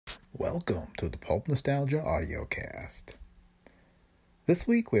Welcome to the Pulp Nostalgia Audiocast. This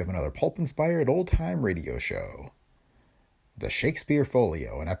week we have another pulp-inspired old-time radio show. The Shakespeare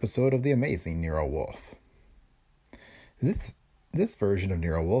Folio, an episode of the amazing Nero Wolfe. This version of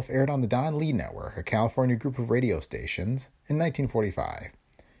Nero Wolfe aired on the Don Lee Network, a California group of radio stations, in 1945. It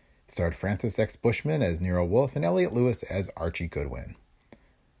starred Francis X. Bushman as Nero Wolfe and Elliot Lewis as Archie Goodwin.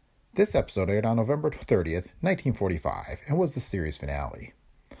 This episode aired on November 30th, 1945, and was the series finale.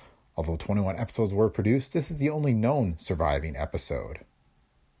 Although 21 episodes were produced, this is the only known surviving episode.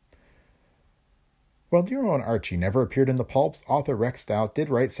 While Nero and Archie never appeared in the pulps, author Rex Stout did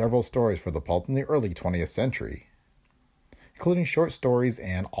write several stories for the pulp in the early 20th century, including short stories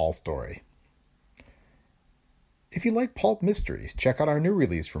and all story. If you like pulp mysteries, check out our new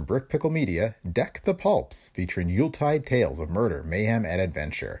release from Brick Pickle Media, Deck the Pulps, featuring Yuletide tales of murder, mayhem, and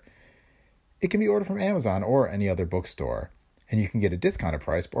adventure. It can be ordered from Amazon or any other bookstore, and you can get a discounted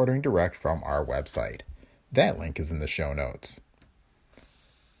price by ordering direct from our website. That link is in the show notes.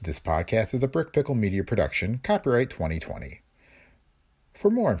 This podcast is a Brick Pickle Media production, copyright 2020. For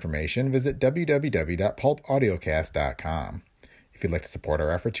more information, visit www.pulpaudiocast.com. If you'd like to support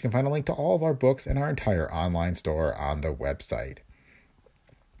our efforts, you can find a link to all of our books and our entire online store on the website.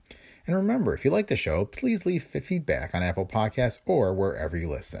 And remember, if you like the show, please leave feedback on Apple Podcasts or wherever you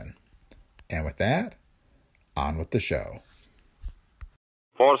listen. And with that, on with the show.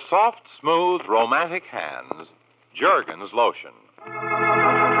 For soft, smooth, romantic hands, Jergens Lotion.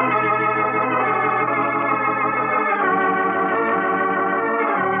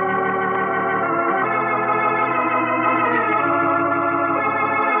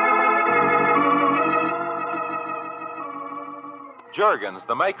 Jergens,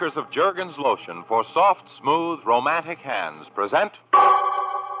 the makers of Jergens Lotion for soft, smooth, romantic hands, present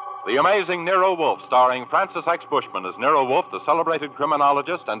The Amazing Nero Wolfe, starring Francis X. Bushman as Nero Wolfe, the celebrated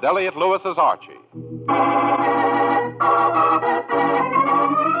criminologist, and Elliot Lewis as Archie.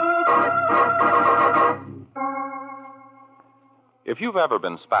 If you've ever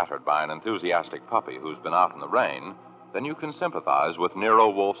been spattered by an enthusiastic puppy who's been out in the rain, then you can sympathize with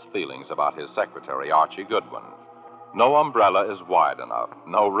Nero Wolfe's feelings about his secretary, Archie Goodwin. No umbrella is wide enough,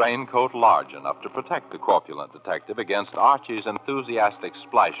 no raincoat large enough to protect the corpulent detective against Archie's enthusiastic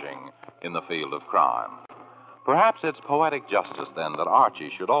splashing in the field of crime. Perhaps it's poetic justice, then, that Archie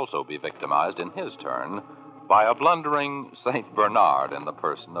should also be victimized in his turn by a blundering St. Bernard in the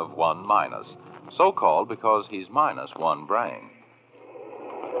person of one Minus, so called because he's minus one brain.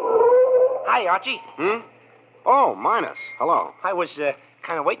 Hi, Archie. Oh, Minus. Hello. I was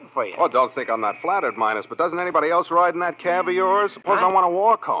kind of waiting for you. Oh, don't think I'm not flattered, Minus, but doesn't anybody else ride in that cab of yours? Suppose I want to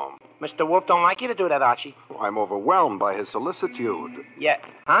walk home. Mr. Wolfe don't like you to do that, Archie. Oh, I'm overwhelmed by his solicitude. Yeah.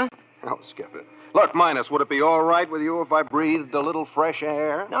 Huh? Oh, skip it. Look, Minus, would it be all right with you if I breathed a little fresh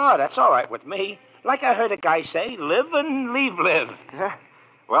air? No, that's all right with me. Like I heard a guy say, live and leave live. Yeah.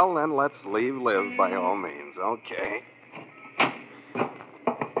 Well, then let's leave live by all means. Okay.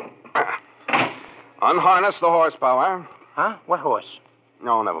 Unharness the horsepower. Huh? What horse?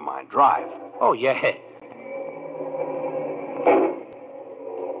 No, never mind. Drive. Oh, yeah.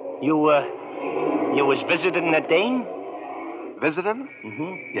 You was visiting a dame? Visiting?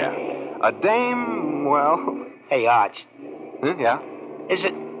 Mm-hmm. Yeah. A dame, well... Hey, Arch. Yeah? Is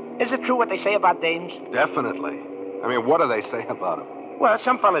it true what they say about dames? Definitely. I mean, what do they say about them? Well,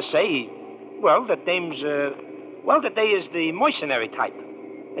 some fellas say, that dames, that they is the mercenary type.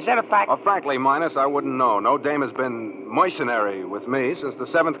 Is that a fact? Frankly, Minus, I wouldn't know. No dame has been mercenary with me since the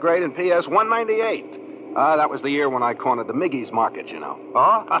 7th grade in PS 198. That was the year when I cornered the Miggy's market, you know.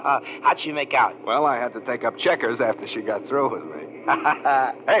 Oh? How'd she make out? Well, I had to take up checkers after she got through with me.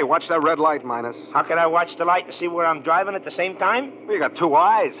 Hey, watch that red light, Minus. How can I watch the light to see where I'm driving at the same time? Well, you got two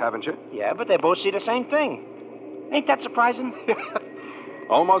eyes, haven't you? Yeah, but they both see the same thing. Ain't that surprising?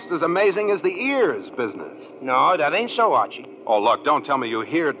 Almost as amazing as the ears business. No, that ain't so, Archie. Oh, look, don't tell me you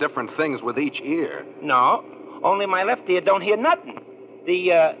hear different things with each ear. No, only my left ear don't hear nothing.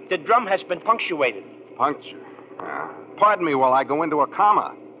 The drum has been punctuated. Puncture? Pardon me while I go into a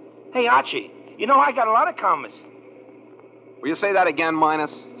comma. Hey, Archie, you know I got a lot of commas. Will you say that again,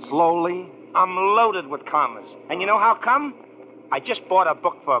 Minus? Slowly? I'm loaded with commas. And you know how come? I just bought a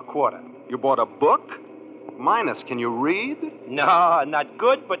book for $25. You bought a book? Minus, can you read? No, not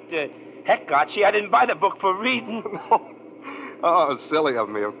good, but heck, Archie, I didn't buy the book for reading. Oh, silly of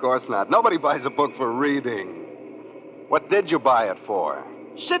me, of course not. Nobody buys a book for reading. What did you buy it for?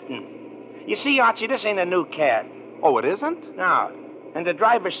 Sitting. You see, Archie, this ain't a new cab. Oh, it isn't? No. And the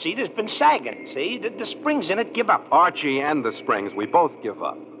driver's seat has been sagging, see? The springs in it give up. Archie and the springs, we both give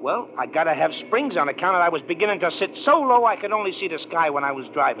up. Well, I gotta have springs on account of I was beginning to sit so low I could only see the sky when I was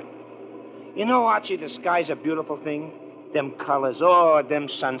driving. You know, Archie, the sky's a beautiful thing. Them colors, oh, them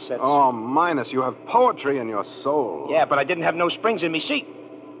sunsets. Oh, Minus, you have poetry in your soul. Yeah, but I didn't have no springs in me seat.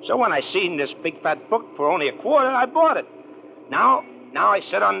 So when I seen this big fat book for only a quarter, I bought it. Now I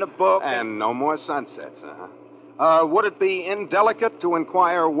sit on the book And no more sunsets, huh? Would it be indelicate to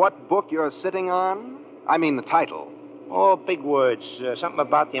inquire what book you're sitting on? I mean the title. Oh, big words. Something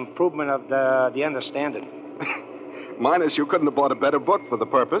about the improvement of the understanding. Minus, you couldn't have bought a better book for the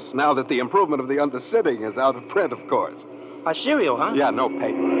purpose, now that the improvement of the undersitting is out of print, of course. A cereal, huh? Yeah, no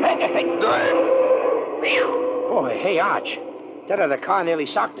paper. Hey. Boy, hey, Arch. That other car nearly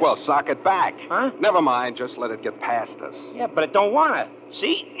socked us. Well, sock it back. Huh? Never mind, just let it get past us. Yeah, but it don't wanna.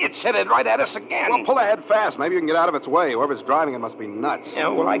 See? It's headed right at us again. Well, pull ahead fast. Maybe you can get out of its way. Whoever's driving it must be nuts. Yeah,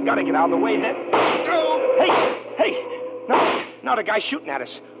 well, I gotta get out of the way then. Hey. No, the guy's shooting at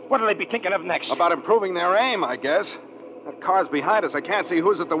us. What'll they be thinking of next? About improving their aim, I guess. That car's behind us. I can't see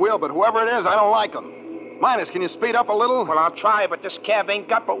who's at the wheel, but whoever it is, I don't like him. Minus, can you speed up a little? Well, I'll try, but this cab ain't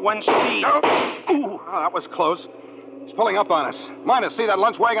got but one speed. Ooh, that was close. He's pulling up on us. Minus, see that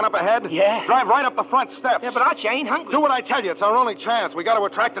lunch wagon up ahead? Yeah. Drive right up the front steps. Yeah, but Archie, I ain't hungry. Do what I tell you. It's our only chance. We got to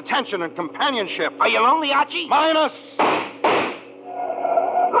attract attention and companionship. Are you lonely, Archie? Minus!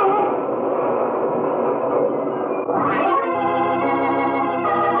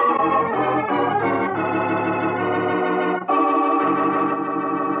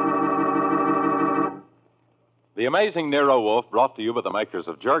 The amazing Nero Wolfe, brought to you by the makers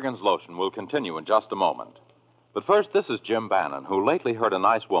of Jergens Lotion, will continue in just a moment. But first, this is Jim Bannon, who lately heard a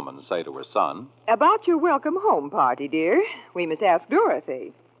nice woman say to her son, About your welcome home party, dear. We must ask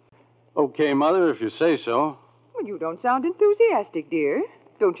Dorothy. Okay, Mother, if you say so. Well, you don't sound enthusiastic, dear.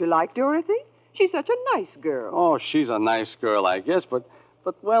 Don't you like Dorothy? She's such a nice girl. Oh, she's a nice girl, I guess, but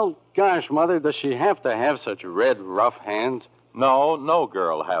well, gosh, Mother, does she have to have such red, rough hands? No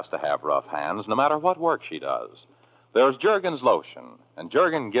girl has to have rough hands, no matter what work she does. There's Jergens Lotion, and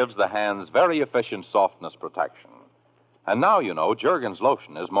Jergens gives the hands very efficient softness protection. And now you know Jergens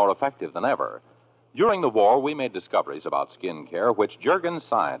Lotion is more effective than ever. During the war, we made discoveries about skin care which Jergens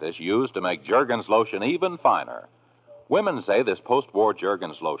scientists used to make Jergens Lotion even finer. Women say this post-war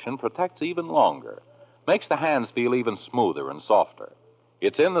Jergens Lotion protects even longer, makes the hands feel even smoother and softer.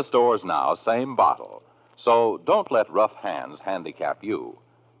 It's in the stores now, same bottle. So don't let rough hands handicap you.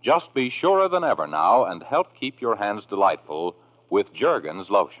 Just be surer than ever now and help keep your hands delightful with Jergens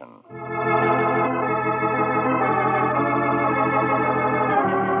Lotion.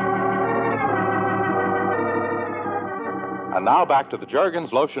 And now back to the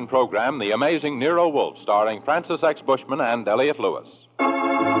Jergens Lotion program, The Amazing Nero Wolfe, starring Francis X. Bushman and Elliott Lewis.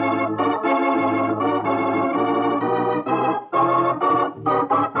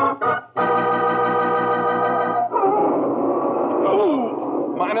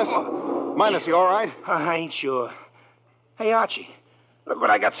 Minus, you all right? I ain't sure. Hey, Archie, look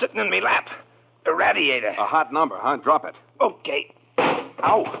what I got sitting in me lap. A radiator. A hot number, huh? Drop it. Okay.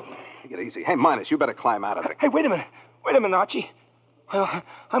 Ow. Take it easy. Hey, Minus, you better climb out of it. Hey, wait a minute, Archie. Well,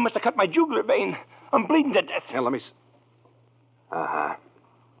 I must have cut my jugular vein. I'm bleeding to death. Here, let me... Uh-huh.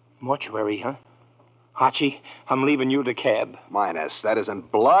 Mortuary, huh? Archie, I'm leaving you the cab. Minus, that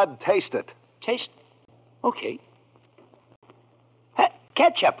isn't blood. Taste it. Taste? Okay.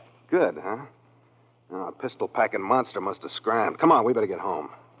 Ketchup. Good, huh? Oh, a pistol-packing monster must have scrammed. Come on, we better get home.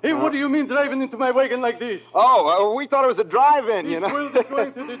 Hey, what do you mean driving into my wagon like this? Oh, we thought it was a drive-in, you know. This world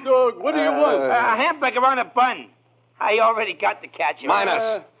is going to the dog. What do you want? A hamburger on a bun. I already got the ketchup.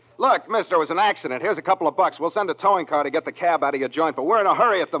 Minus. Look, mister, it was an accident. Here's a couple of bucks. We'll send a towing car to get the cab out of your joint, but we're in a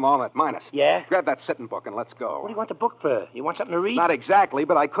hurry at the moment. Minus. Yeah? Grab that sitting book and let's go. What do you want the book for? You want something to read? Not exactly,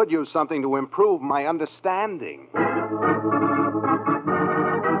 but I could use something to improve my understanding.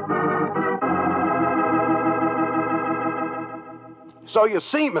 So you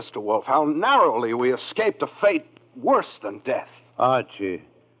see, Mr. Wolfe, how narrowly we escaped a fate worse than death. Archie,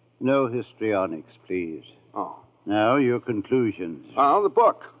 no histrionics, please. Oh. Now, your conclusions. Oh, the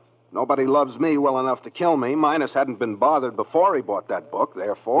book. Nobody loves me well enough to kill me. Minus hadn't been bothered before he bought that book,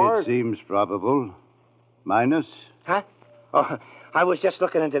 therefore... It seems probable. Minus? Huh? Oh, I was just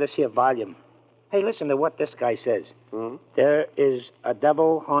looking into this here volume. Hey, listen to what this guy says. Hmm? There is a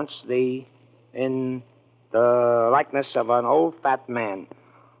devil haunts thee in the likeness of an old fat man.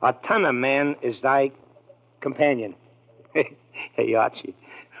 A ton of man is thy companion. Hey, Archie,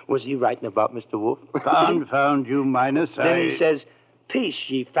 was he writing about Mr. Wolfe? Confound you, Minus. Then he says, peace,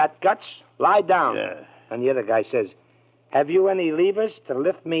 ye fat guts, lie down. Yeah. And the other guy says, have you any levers to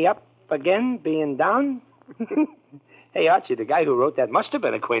lift me up again, being down? Hey, Archie, the guy who wrote that must have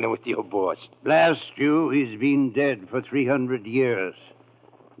been acquainted with your boss. Blast you, he's been dead for 300 years.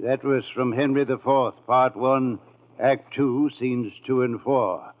 That was from Henry IV, Part 1, Act 2, Scenes 2 and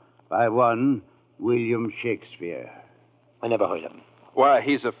 4, by one William Shakespeare. I never heard of him. Well,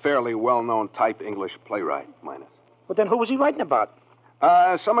 he's a fairly well-known type English playwright, Minus. But then who was he writing about?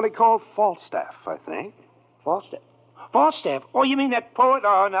 Somebody called Falstaff, I think. Falstaff. Falstaff? Oh, you mean that poet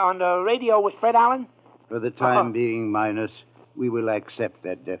on the radio with Fred Allen? For the time being, Minus, we will accept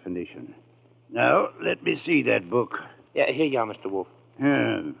that definition. Now, let me see that book. Yeah, here you are, Mr. Wolfe.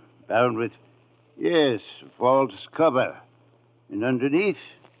 Bound with, yes, false cover. And underneath,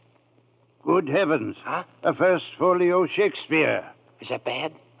 good heavens, a first folio Shakespeare. Is that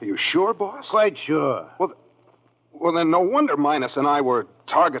bad? Are you sure, boss? Quite sure. Well, then no wonder Minus and I were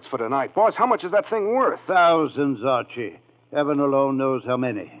targets for tonight. Boss, how much is that thing worth? Thousands, Archie. Heaven alone knows how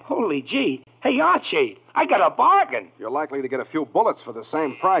many. Holy gee. Hey, Archie, I got a bargain. You're likely to get a few bullets for the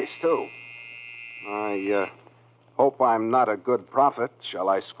same price, too. I hope I'm not a good prophet. Shall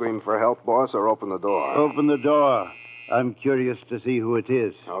I scream for help, boss, or open the door? Open the door. I'm curious to see who it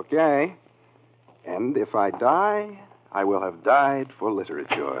is. Okay. And if I die, I will have died for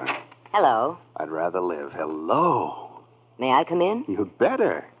literature. Hello. I'd rather live. Hello. May I come in? You'd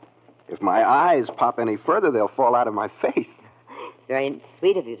better. If my eyes pop any further, they'll fall out of my face. Very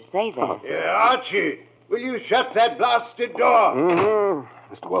sweet of you to say that. Archie, will you shut that blasted door?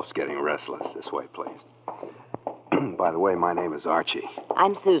 Mm-hmm. Mr. Wolf's getting restless. This way, please. By the way, my name is Archie.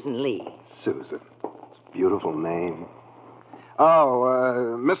 I'm Susan Lee. Susan. It's a beautiful name.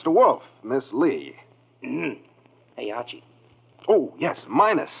 Oh, Mr. Wolfe, Miss Lee. Hey, Archie. Oh, yes,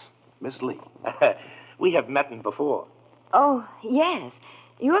 Minus Miss Lee. We have met before. Oh, yes.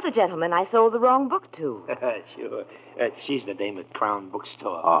 You're the gentleman I sold the wrong book to. Sure. She's the dame at Crown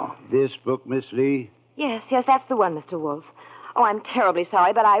Bookstore. Oh. This book, Miss Lee? Yes, that's the one, Mr. Wolfe. Oh, I'm terribly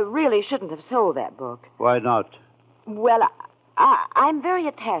sorry, but I really shouldn't have sold that book. Why not? Well, I'm very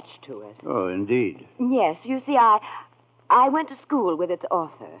attached to it. Oh, indeed. Yes, you see, I went to school with its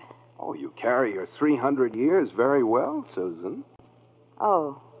author. Oh, you carry your 300 years very well, Susan.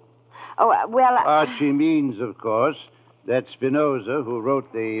 Oh, well... Archie means, of course, that Spinoza, who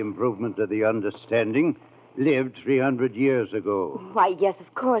wrote The Improvement of the Understanding, lived 300 years ago. Why, yes,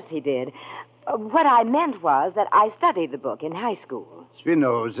 of course he did. What I meant was that I studied the book in high school.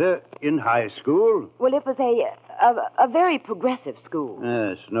 Spinoza in high school? Well, it was a very progressive school.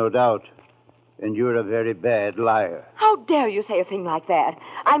 Yes, no doubt. And you're a very bad liar. How dare you say a thing like that?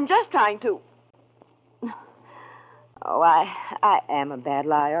 I'm just trying to... Oh, I am a bad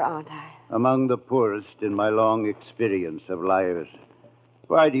liar, aren't I? Among the poorest in my long experience of liars.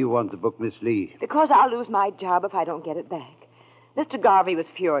 Why do you want the book, Miss Lee? Because I'll lose my job if I don't get it back. Mr. Garvey was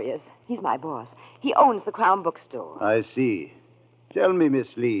furious. He's my boss. He owns the Crown Bookstore. I see. Tell me, Miss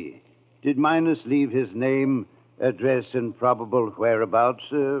Lee, did Minus leave his name, address, and probable whereabouts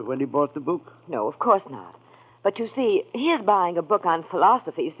when he bought the book? No, of course not. But you see, his buying a book on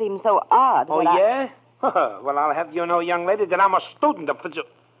philosophy seems so odd. Oh, yeah? Well, I'll have you know, young lady, that I'm a student of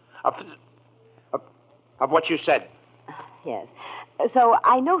what you said. Yes. So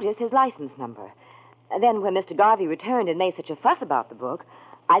I noticed his license number. Then when Mr. Garvey returned and made such a fuss about the book,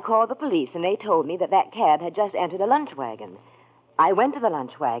 I called the police, and they told me that cab had just entered a lunch wagon. I went to the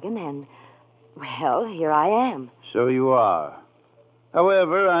lunch wagon, and, well, here I am. So you are.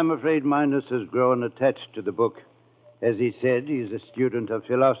 However, I'm afraid Minus has grown attached to the book. As he said, he's a student of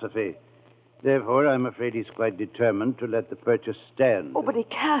philosophy. Therefore, I'm afraid he's quite determined to let the purchase stand. Oh, but he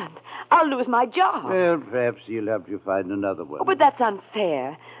can't. I'll lose my job. Well, perhaps he'll help you find another one. Oh, but that's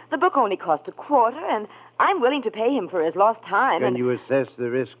unfair. The book only cost $25, and I'm willing to pay him for his lost time. Can you assess the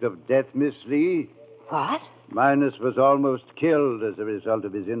risk of death, Miss Lee? What? Minus was almost killed as a result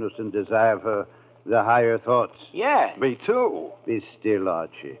of his innocent desire for the higher thoughts. Yeah. Me too. Be still,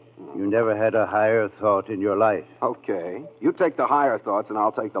 Archie. You never had a higher thought in your life. Okay. You take the higher thoughts, and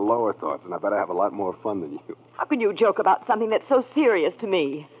I'll take the lower thoughts, and I better have a lot more fun than you. How can you joke about something that's so serious to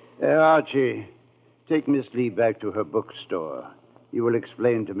me? Archie, take Miss Lee back to her bookstore. You will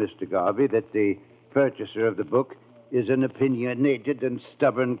explain to Mr. Garvey that the purchaser of the book is an opinionated and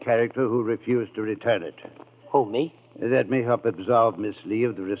stubborn character who refused to return it. Who, me? That may help absolve Miss Lee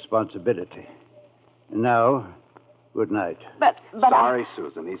of the responsibility. And now, good night. But Sorry,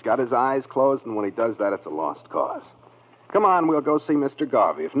 Susan. He's got his eyes closed, and when he does that, it's a lost cause. Come on, we'll go see Mr.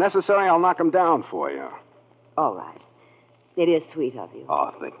 Garvey. If necessary, I'll knock him down for you. All right. It is sweet of you.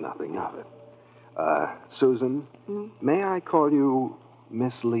 Oh, think nothing of it. Susan, may I call you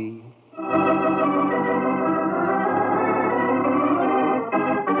Miss Lee?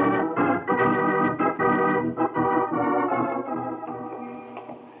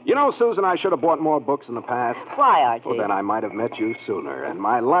 You know, Susan, I should have bought more books in the past. Why, Archie? Well, then I might have met you sooner, and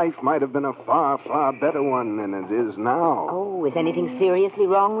my life might have been a far, far better one than it is now. Oh, is anything seriously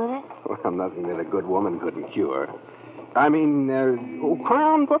wrong with it? Well, nothing that a good woman couldn't cure. I mean,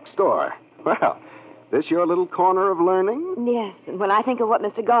 Crown Bookstore. Well, this your little corner of learning? Yes, and when I think of what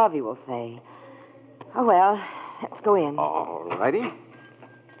Mr. Garvey will say. Oh, well, let's go in. All righty.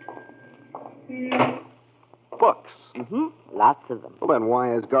 Books. Mm-hmm. Lots of them. Well, then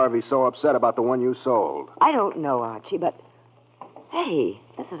why is Garvey so upset about the one you sold? I don't know, Archie, but... Say,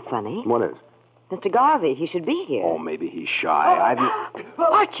 this is funny. What is? Mr. Garvey, he should be here. Oh, maybe he's shy.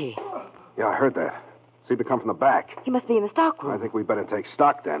 Archie! Yeah, I heard that. Seemed to come from the back. He must be in the stockroom. I think we better take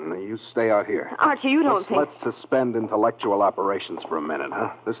stock then. You stay out here. Archie, you don't think... Let's suspend intellectual operations for a minute,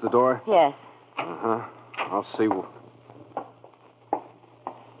 huh? This the door? Yes. Uh-huh. I'll see.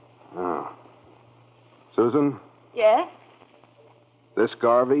 Oh. Susan? Yes? This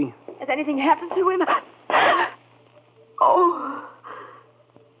Garvey? Has anything happened to him? Oh.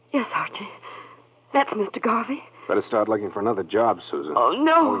 Yes, Archie. That's Mr. Garvey. Better start looking for another job, Susan. Oh,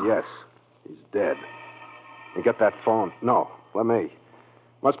 no. Oh, yes. He's dead. You get that phone? No, let me.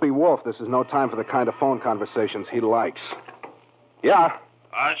 Must be Wolfe. This is no time for the kind of phone conversations he likes. Yeah?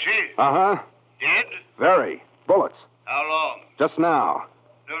 Archie? Uh-huh. Dead? Very. Bullets. How long? Just now.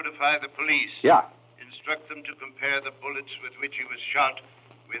 Notify the police. Yeah. Instruct them to compare the bullets with which he was shot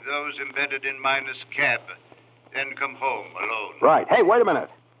with those embedded in Miner's cab. Then come home alone. Right. Hey, wait a minute.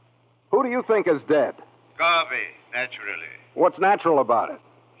 Who do you think is dead? Garvey, naturally. What's natural about it?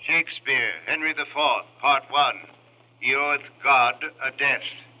 Shakespeare, Henry IV, Part 1. He oweth God a death.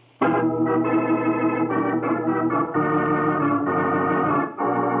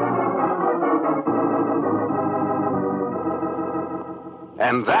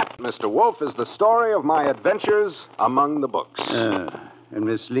 And that, Mr. Wolfe, is the story of my adventures among the books. And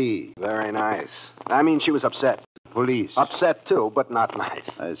Miss Lee? Very nice. I mean, she was upset. Police? Upset, too, but not nice.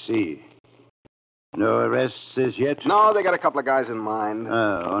 I see. No arrests as yet? No, they got a couple of guys in mind.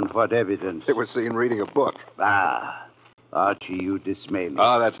 On what evidence? They were seen reading a book. Ah. Archie, you dismay me.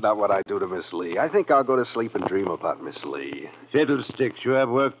 Oh, that's not what I do to Miss Lee. I think I'll go to sleep and dream about Miss Lee. Fiddlesticks, you have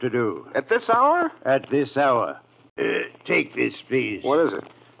work to do. At this hour? At this hour. Take this, please. What is it?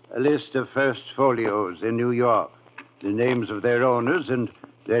 A list of first folios in New York. The names of their owners and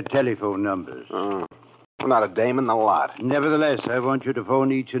their telephone numbers. Oh. Not a dame in the lot. Nevertheless, I want you to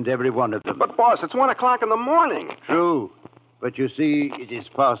phone each and every one of them. But, boss, it's 1 o'clock in the morning. True. But you see, it is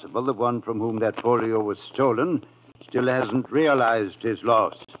possible the one from whom that folio was stolen still hasn't realized his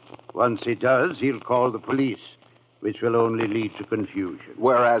loss. Once he does, he'll call the police, which will only lead to confusion.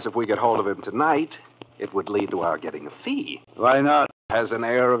 Whereas if we get hold of him tonight, it would lead to our getting a fee. Why not? Has an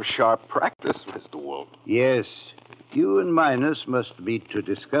air of sharp practice, Mr. Wolfe. Yes. You and Minus must meet to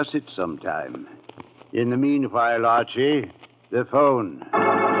discuss it sometime. In the meanwhile, Archie, the phone.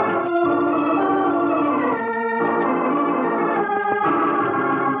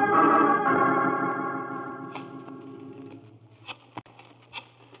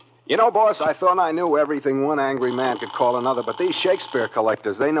 You know, boss, I thought I knew everything one angry man could call another, but these Shakespeare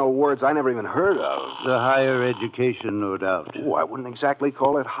collectors, they know words I never even heard of. The higher education, no doubt. Oh, I wouldn't exactly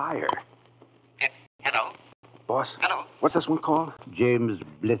call it higher. Hello? Boss? Hello? What's this one called? James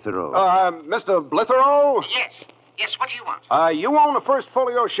Blitherow. Mr. Blitherow? Yes. Yes, what do you want? You own the first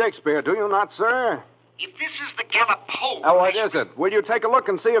folio Shakespeare, do you not, sir? If this is the Gallup poll... Oh, what is it? Will you take a look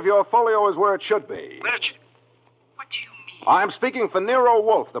and see if your folio is where it should be? Where it should... What do you mean? I'm speaking for Nero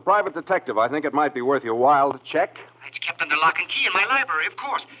Wolfe, the private detective. I think it might be worth your while to check. It's kept under lock and key in my library, of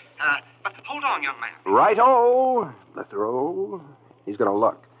course. But hold on, young man. Righto, Blitherow. He's going to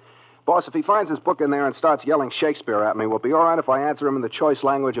look. Boss, if he finds his book in there and starts yelling Shakespeare at me, will it be all right if I answer him in the choice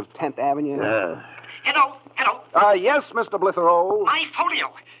language of 10th Avenue? Hello? Hello? Yes, Mr. Blitherow. My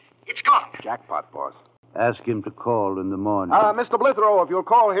folio. It's gone. Jackpot, boss. Ask him to call in the morning. Mr. Blitherow, if you'll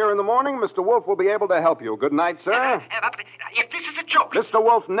call here in the morning, Mr. Wolfe will be able to help you. Good night, sir. If this is a joke... Mr.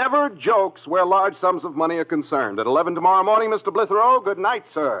 Wolfe never jokes where large sums of money are concerned. At 11 tomorrow morning, Mr. Blitherow, good night,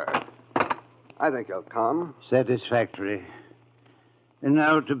 sir. I think he'll come. Satisfactory. And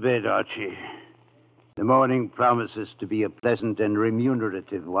now to bed, Archie. The morning promises to be a pleasant and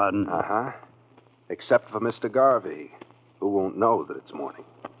remunerative one. Uh-huh. Except for Mr. Garvey, who won't know that it's morning.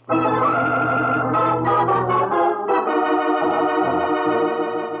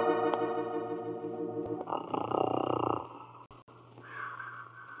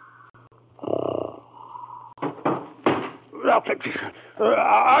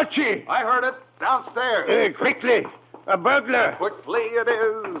 Archie! I heard it. Downstairs. Quickly! A burglar! Quickly it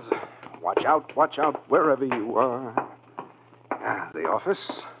is. Watch out, wherever you are. The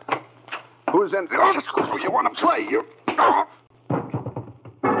office. Who's in? Oh, you want to play? You. Oh.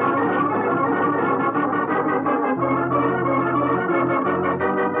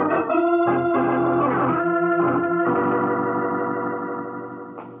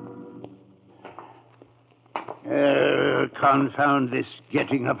 Confound this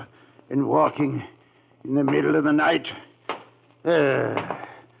getting up and walking in the middle of the night.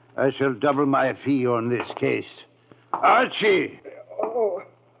 I shall double my fee on this case. Archie! Oh.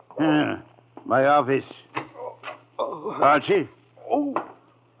 My office. Oh. Archie? Oh.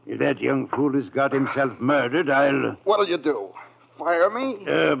 If that young fool has got himself murdered, I'll... What'll you do? Fire me?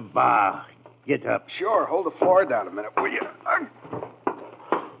 Bah. Get up. Sure. Hold the floor down a minute, will you?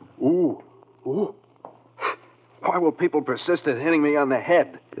 Ooh. Ooh. Why will people persist in hitting me on the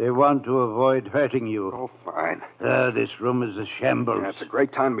head? They want to avoid hurting you. Oh, fine. This room is a shambles. Yeah, it's a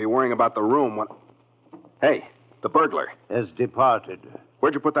great time to be worrying about the room when... Hey, the burglar. Has departed.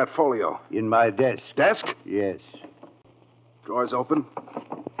 Where'd you put that folio? In my desk. Desk? Yes. Drawers open.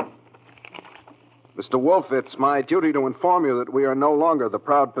 Mr. Wolfe, it's my duty to inform you that we are no longer the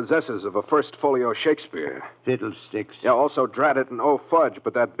proud possessors of a first folio Shakespeare. Fiddlesticks. Yeah, also Drat It and Oh Fudge,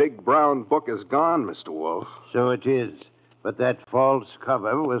 but that big brown book is gone, Mr. Wolfe. So it is. But that false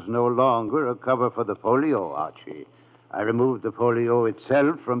cover was no longer a cover for the folio, Archie. I removed the folio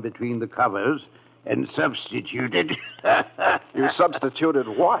itself from between the covers and substituted... You substituted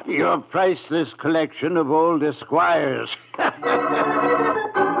what? Your priceless collection of old Esquires.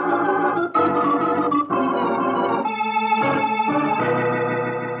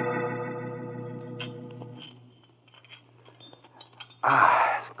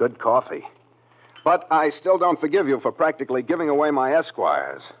 Good coffee. But I still don't forgive you for practically giving away my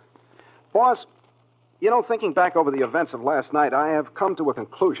Esquires. Boss, thinking back over the events of last night, I have come to a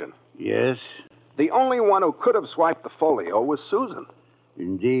conclusion. Yes? The only one who could have swiped the folio was Susan.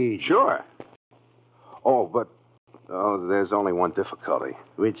 Indeed. Sure. But there's only one difficulty.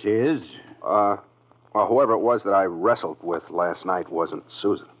 Which is? Whoever it was that I wrestled with last night wasn't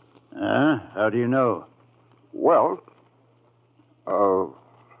Susan. How do you know? Well,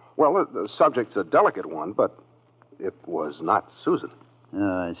 the subject's a delicate one, but it was not Susan.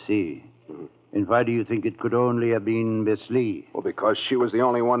 I see. Mm-hmm. And why do you think it could only have been Miss Lee? Well, because she was the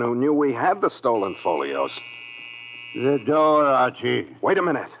only one who knew we had the stolen folios. The door, Archie. Wait a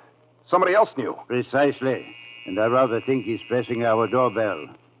minute. Somebody else knew. Precisely. And I rather think he's pressing our doorbell.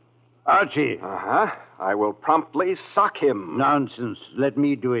 Archie. Uh-huh. I will promptly sock him. Nonsense. Let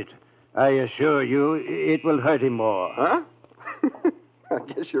me do it. I assure you, it will hurt him more. Huh? I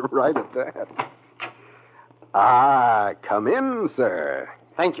guess you're right at that. Come in, sir.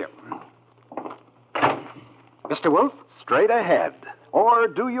 Thank you. Mr. Wolfe? Straight ahead. Or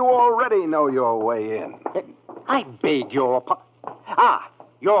do you already know your way in? I beg your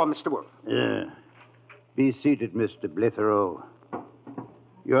you're Mr. Wolfe. Be seated, Mr. Blitherow.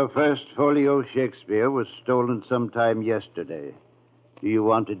 Your first folio Shakespeare was stolen sometime yesterday. Do you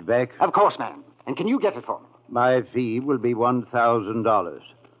want it back? Of course, ma'am. And can you get it for me? My fee will be $1,000.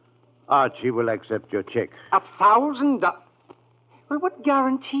 Archie will accept your check. $1,000? Well, what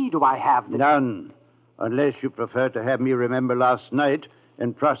guarantee do I have that... None. Unless you prefer to have me remember last night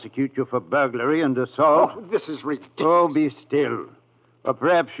and prosecute you for burglary and assault. Oh, this is ridiculous. Oh, be still. Or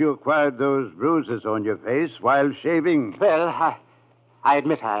perhaps you acquired those bruises on your face while shaving. Well, I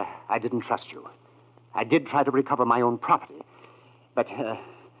admit I didn't trust you. I did try to recover my own property. But,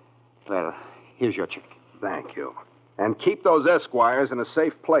 here's your check. Thank you. And keep those Esquires in a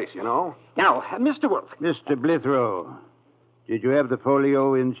safe place, Now, Mr. Wolfe. Mr. Blitherow, did you have the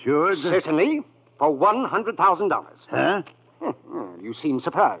folio insured? Certainly, for $100,000. Huh? You seem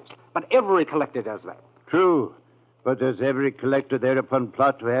surprised. But every collector does that. True. But does every collector thereupon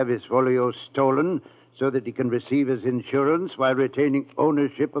plot to have his folio stolen so that he can receive his insurance while retaining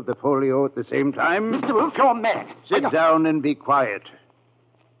ownership of the folio at the same time? Mr. Wolfe, you're mad. Sit down and be quiet.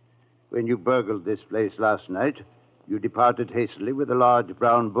 When you burgled this place last night, you departed hastily with a large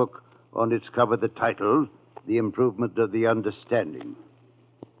brown book. On its cover, the title, The Improvement of the Understanding.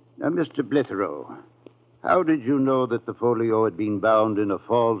 Now, Mr. Blitherow, how did you know that the folio had been bound in a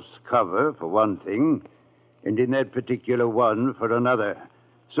false cover, for one thing, and in that particular one for another?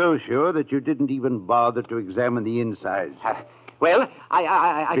 So sure that you didn't even bother to examine the insides. Well,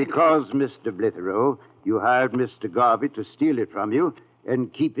 Because, Mr. Blitherow, you hired Mr. Garvey to steal it from you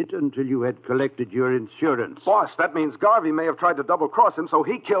and keep it until you had collected your insurance. Boss, that means Garvey may have tried to double-cross him, so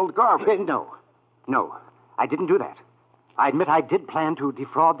he killed Garvey. No, I didn't do that. I admit I did plan to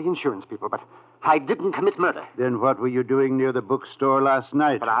defraud the insurance people, but I didn't commit murder. Then what were you doing near the bookstore last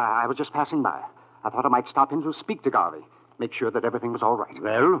night? But I was just passing by. I thought I might stop in to speak to Garvey. make sure that everything was all right.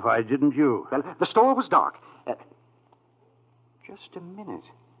 Well, why didn't you? Well, the store was dark. Just a minute.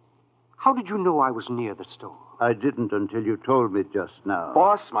 How did you know I was near the store? I didn't until you told me just now.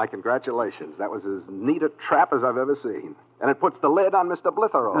 Boss, my congratulations. That was as neat a trap as I've ever seen. And it puts the lid on Mr.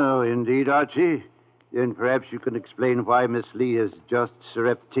 Blitherow. Oh, indeed, Archie. Then perhaps you can explain why Miss Lee has just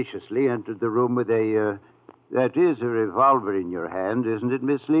surreptitiously entered the room with that is a revolver in your hand, isn't it,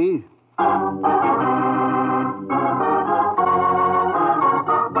 Miss Lee?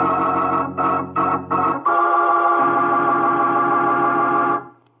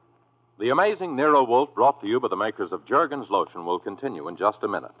 The amazing Nero Wolfe, brought to you by the makers of Jergens Lotion, will continue in just a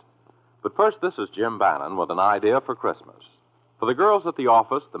minute. But first, this is Jim Bannon with an idea for Christmas. For the girls at the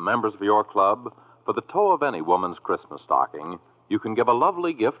office, the members of your club, for the toe of any woman's Christmas stocking, you can give a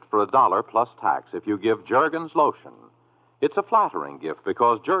lovely gift for $1 plus tax if you give Jergens Lotion. It's a flattering gift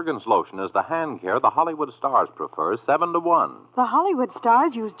because Jergens Lotion is the hand care the Hollywood stars prefer 7-to-1. The Hollywood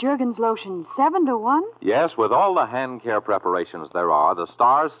stars use Jergens Lotion 7-to-1? Yes, with all the hand care preparations there are, the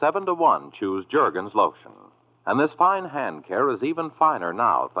stars 7-to-1 choose Jergens Lotion. And this fine hand care is even finer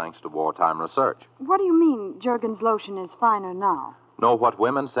now, thanks to wartime research. What do you mean Jergens Lotion is finer now? Know what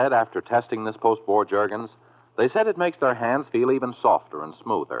women said after testing this post-war Jergens? They said it makes their hands feel even softer and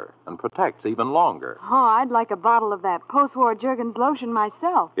smoother and protects even longer. Oh, I'd like a bottle of that post-war Jergens Lotion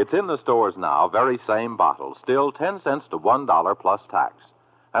myself. It's in the stores now, very same bottle, still 10 cents to $1 plus tax.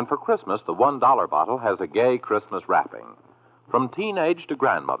 And for Christmas, the $1 bottle has a gay Christmas wrapping. From teenage to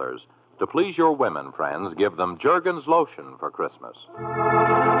grandmothers, to please your women friends, give them Jergens Lotion for Christmas.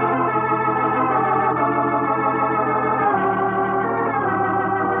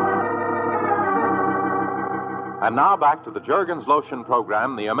 And now back to the Jergens Lotion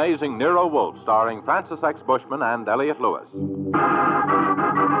program, The Amazing Nero Wolfe, starring Francis X. Bushman and Elliot Lewis.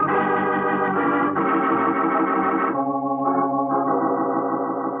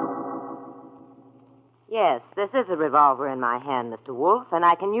 Yes, this is a revolver in my hand, Mr. Wolfe, and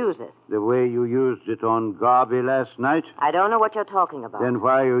I can use it. The way you used it on Garvey last night? I don't know what you're talking about. Then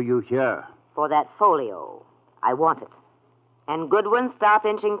why are you here? For that folio. I want it. And Goodwin, stop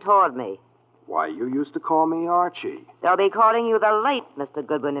inching toward me. Why, you used to call me Archie. They'll be calling you the late Mr.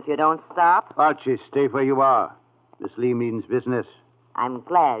 Goodwin if you don't stop. Archie, stay where you are. Miss Lee means business. I'm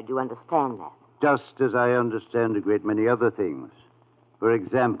glad you understand that. Just as I understand a great many other things. For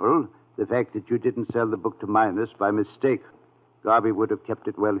example, the fact that you didn't sell the book to Minus by mistake. Garvey would have kept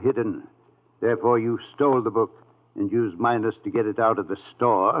it well hidden. Therefore, you stole the book and used Minus to get it out of the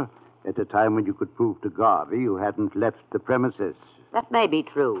store at a time when you could prove to Garvey you hadn't left the premises. That may be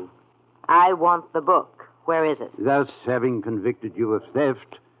true. I want the book. Where is it? Thus, having convicted you of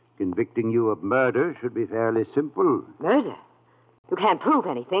theft, convicting you of murder should be fairly simple. Murder? You can't prove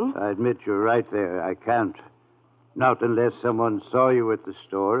anything. I admit you're right there. I can't. Not unless someone saw you at the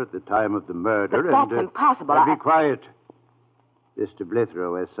store at the time of the murder. But that's impossible. Be quiet. Mr.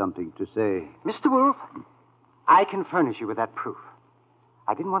 Blitherow has something to say. Mr. Wolfe, I can furnish you with that proof.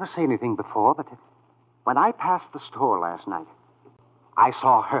 I didn't want to say anything before, but when I passed the store last night, I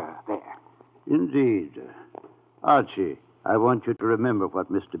saw her there. Indeed. Archie, I want you to remember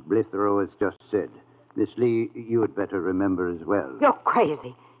what Mr. Blitherow has just said. Miss Lee, you had better remember as well. You're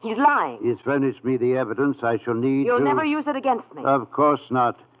crazy. He's lying. He's furnished me the evidence I shall need You'll never use it against me. Of course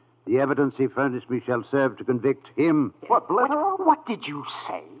not. The evidence he furnished me shall serve to convict him. What, Blitherow? What did you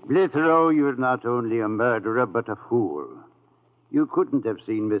say? Blitherow, you're not only a murderer, but a fool. You couldn't have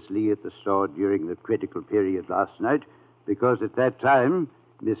seen Miss Lee at the store during the critical period last night, because at that time,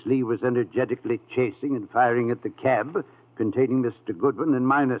 Miss Lee was energetically chasing and firing at the cab containing Mr. Goodwin and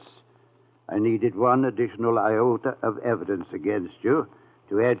Minus. I needed one additional iota of evidence against you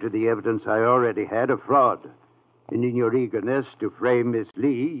to add to the evidence I already had of fraud. And in your eagerness to frame Miss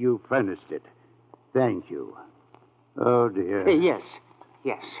Lee, you furnished it. Thank you. Oh, dear. Yes.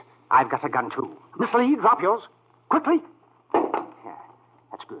 I've got a gun, too. Miss Lee, drop yours. Quickly. Yeah,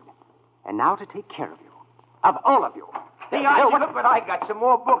 that's good. And now to take care of you. Of all of you. Hey, Archie, look what I got. Some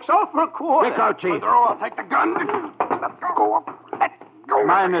more books, all for a quarter. Quick, Archie. I'll take the gun. Let go. Let go.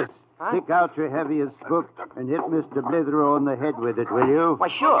 Minus, pick out your heaviest book and hit Mr. Blitherow on the head with it, will you? Why,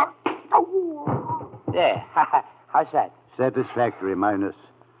 sure. There. How's that? Satisfactory, Minus.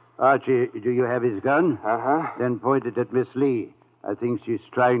 Archie, do you have his gun? Uh-huh. Then point it at Miss Lee. I think she's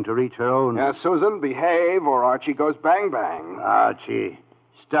trying to reach her own. Now, Susan, behave or Archie goes bang-bang. Archie,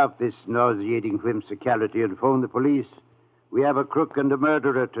 stop this nauseating whimsicality and phone the police. We have a crook and a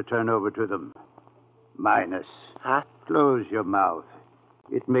murderer to turn over to them. Minus. Huh? Close your mouth.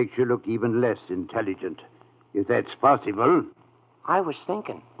 It makes you look even less intelligent. If that's possible. I was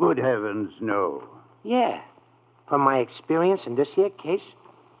thinking. Good heavens, no. Yeah. From my experience in this here case,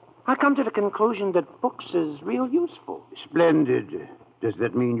 I come to the conclusion that books is real useful. Splendid. Does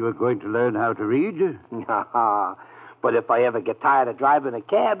that mean you are going to learn how to read? But if I ever get tired of driving a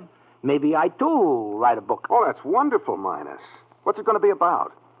cab, maybe I, too, write a book. Oh, that's wonderful, Minus. What's it going to be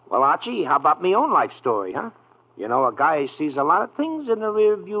about? Well, Archie, how about me own life story, huh? You know, a guy sees a lot of things in the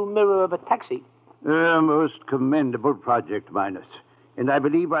rearview mirror of a taxi. A most commendable project, Minus. And I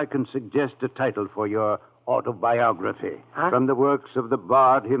believe I can suggest a title for your autobiography from the works of the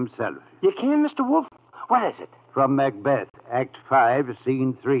bard himself. You can, Mr. Wolfe? What is it? From Macbeth, Act 5,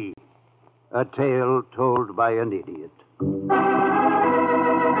 Scene 3. A tale told by an idiot.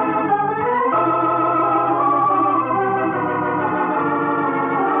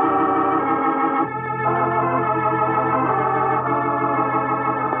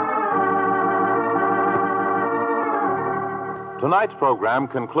 Tonight's program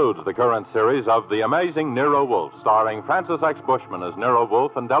concludes the current series of The Amazing Nero Wolfe, starring Francis X. Bushman as Nero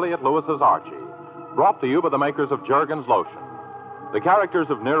Wolfe and Elliot Lewis as Archie. Brought to you by the makers of Jergens Lotion. The characters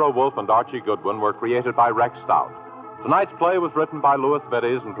of Nero Wolfe and Archie Goodwin were created by Rex Stout. Tonight's play was written by Louis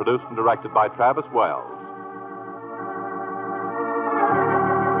Vittes and produced and directed by Travis Wells.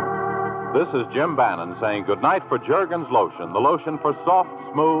 This is Jim Bannon saying goodnight for Jergens Lotion, the lotion for soft,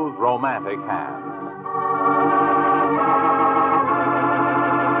 smooth, romantic hands.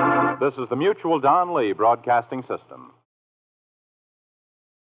 This is the Mutual Don Lee Broadcasting System.